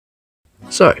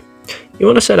So, you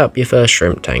want to set up your first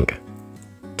shrimp tank.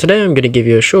 Today I'm going to give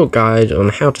you a short guide on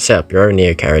how to set up your own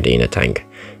Neocaridina tank.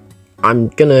 I'm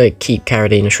going to keep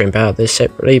Caridina shrimp out of this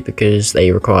separately because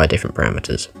they require different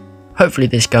parameters. Hopefully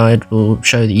this guide will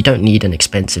show that you don't need an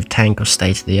expensive tank or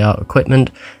state-of-the-art equipment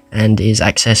and is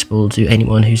accessible to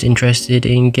anyone who's interested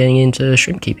in getting into the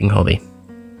shrimp keeping hobby.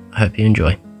 I hope you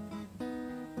enjoy.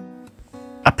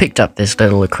 I picked up this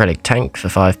little acrylic tank for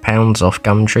 £5 off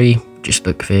Gumtree. Just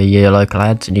look for your local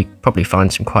ads and you can probably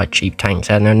find some quite cheap tanks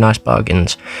out there, nice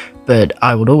bargains. But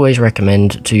I would always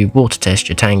recommend to water test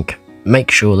your tank,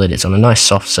 make sure that it's on a nice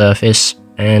soft surface,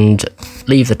 and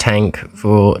leave the tank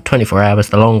for 24 hours,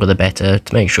 the longer the better,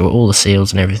 to make sure all the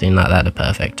seals and everything like that are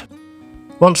perfect.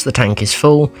 Once the tank is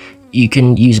full, you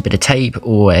can use a bit of tape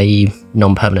or a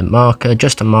non-permanent marker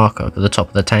just to mark up at the top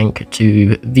of the tank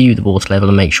to view the water level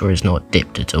and make sure it's not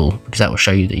dipped at all, because that will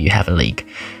show you that you have a leak.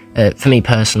 For me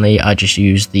personally, I just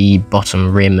use the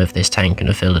bottom rim of this tank and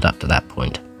have filled it up to that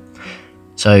point.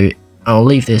 So I'll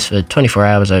leave this for 24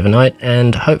 hours overnight,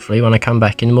 and hopefully when I come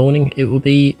back in the morning it will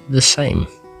be the same.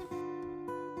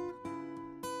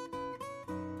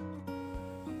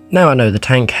 Now I know the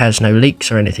tank has no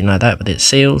leaks or anything like that with its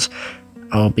seals,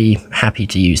 I'll be happy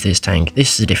to use this tank.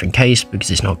 This is a different case because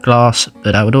it's not glass,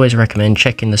 but I would always recommend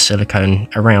checking the silicone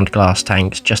around glass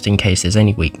tanks just in case there's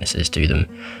any weaknesses to them.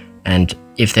 And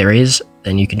if there is,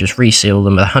 then you can just reseal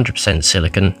them with 100%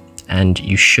 silicone and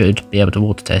you should be able to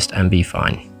water test and be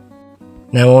fine.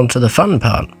 Now on to the fun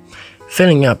part,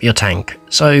 filling up your tank.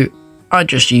 So I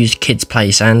just used kids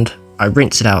play sand. I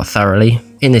rinsed it out thoroughly.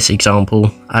 In this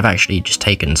example, I've actually just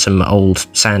taken some old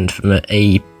sand from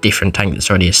a different tank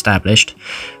that's already established.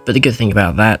 But the good thing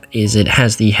about that is it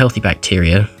has the healthy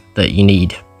bacteria that you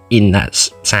need in that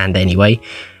sand anyway.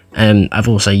 I've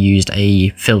also used a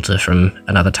filter from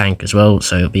another tank as well,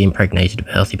 so it'll be impregnated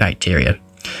with healthy bacteria.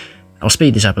 I'll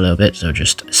speed this up a little bit, so I'll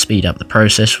just speed up the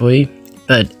process for you.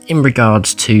 But in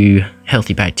regards to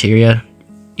healthy bacteria,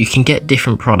 you can get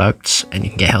different products and you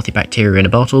can get healthy bacteria in a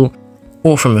bottle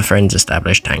or from a friend's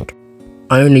established tank.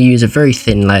 I only use a very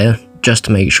thin layer just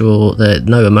to make sure that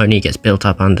no ammonia gets built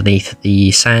up underneath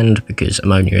the sand, because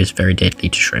ammonia is very deadly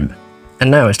to shrimp. And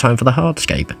now it's time for the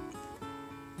hardscape.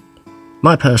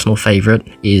 My personal favourite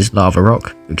is lava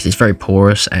rock because it's very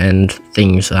porous, and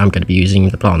things that I'm going to be using,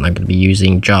 the plant I'm going to be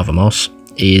using, Java moss,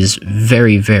 is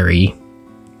very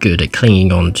good at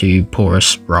clinging on to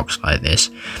porous rocks like this.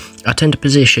 I tend to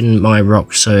position my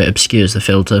rocks so it obscures the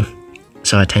filter,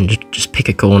 so I tend to just pick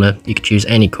a corner. You could choose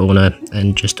any corner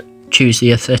and just choose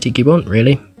the aesthetic you want,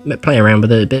 really. Play around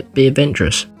with it a bit, be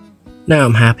adventurous. Now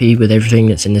I'm happy with everything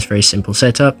that's in this very simple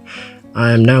setup.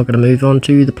 I am now going to move on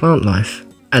to the plant life.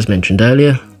 As mentioned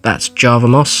earlier, that's Java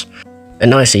moss. A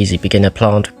nice easy beginner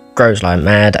plant, grows like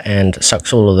mad and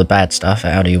sucks all of the bad stuff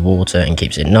out of your water and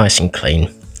keeps it nice and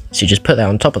clean. So you just put that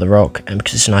on top of the rock, and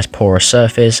because it's a nice porous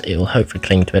surface, it will hopefully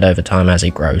cling to it over time as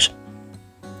it grows.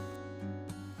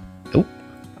 Oh,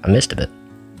 I missed a bit.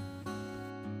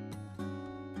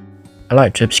 I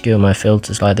like to obscure my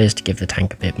filters like this to give the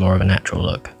tank a bit more of a natural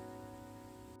look.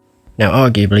 Now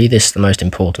arguably this is the most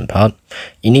important part.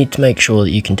 You need to make sure that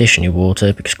you condition your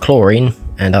water, because chlorine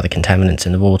and other contaminants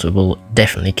in the water will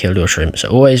definitely kill your shrimp, so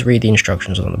always read the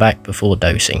instructions on the back before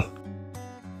dosing.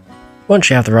 Once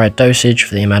you have the right dosage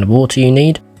for the amount of water you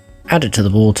need, add it to the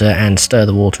water and stir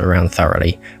the water around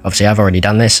thoroughly. Obviously I've already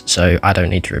done this, so I don't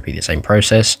need to repeat the same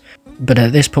process, but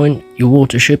at this point your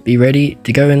water should be ready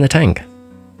to go in the tank.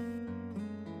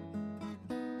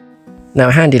 Now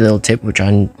a handy little tip which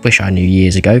I wish I knew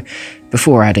years ago,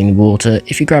 before adding the water,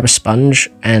 if you grab a sponge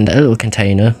and a little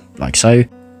container, like so,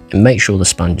 and make sure the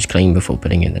sponge is clean before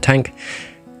putting it in the tank,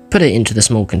 put it into the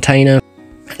small container,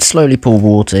 and slowly pour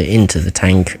water into the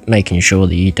tank, making sure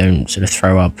that you don't sort of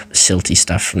throw up silty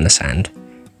stuff from the sand.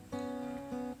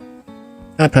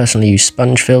 I personally use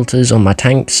sponge filters on my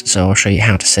tanks, so I'll show you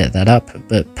how to set that up,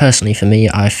 but personally for me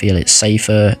I feel it's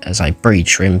safer as I breed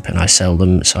shrimp and I sell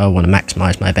them, so I want to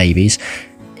maximise my babies.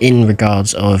 In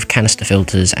regards of canister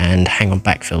filters and hang-on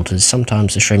back filters,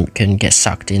 sometimes the shrimp can get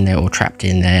sucked in there or trapped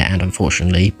in there and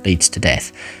unfortunately bleeds to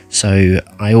death, so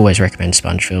I always recommend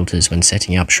sponge filters when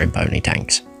setting up shrimp only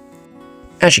tanks.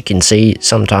 As you can see,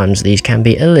 sometimes these can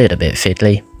be a little bit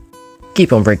fiddly.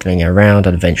 Keep on wriggling around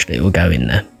and eventually it will go in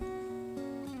there.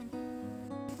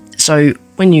 So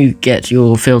when you get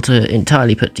your filter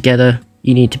entirely put together,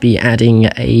 you need to be adding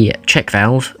a check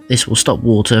valve. This will stop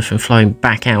water from flowing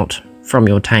back out from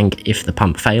your tank if the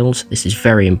pump fails. This is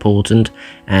very important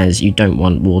as you don't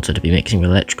want water to be mixing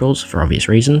with electricals for obvious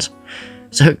reasons.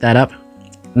 So hook that up,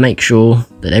 make sure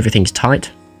that everything's tight,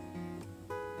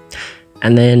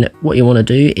 and then what you want to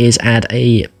do is add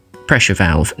a pressure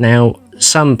valve. Now,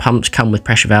 some pumps come with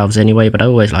pressure valves anyway, but I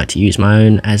always like to use my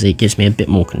own as it gives me a bit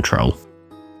more control.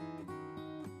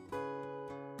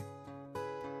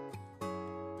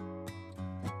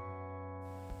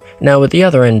 Now with the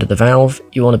other end of the valve,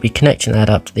 you want to be connecting that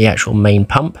up to the actual main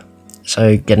pump.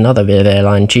 So get another bit of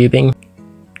airline tubing,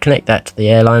 connect that to the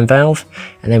airline valve,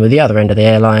 and then with the other end of the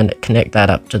airline, connect that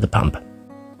up to the pump.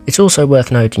 It's also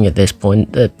worth noting at this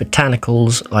point that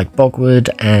botanicals like bogwood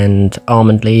and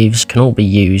almond leaves can all be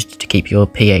used to keep your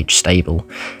pH stable,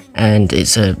 and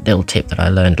it's a little tip that I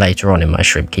learned later on in my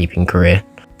shrimp keeping career,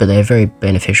 but they're very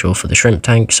beneficial for the shrimp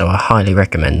tank, so I highly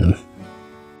recommend them.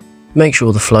 Make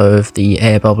sure the flow of the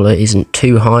air bubbler isn't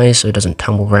too high so it doesn't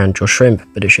tumble around your shrimp,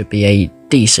 but it should be a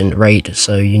decent rate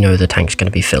so you know the tank's going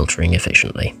to be filtering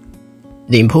efficiently.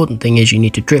 The important thing is you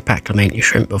need to drip acclimate your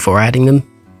shrimp before adding them,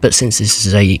 but since this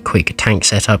is a quick tank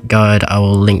setup guide, I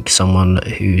will link someone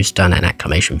who's done an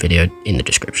acclimation video in the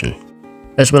description,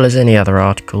 as well as any other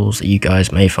articles that you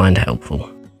guys may find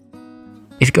helpful.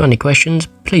 If you've got any questions,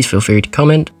 please feel free to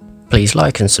comment, please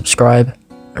like and subscribe,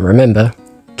 and remember,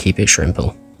 keep it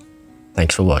shrimple.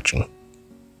 Thanks for watching.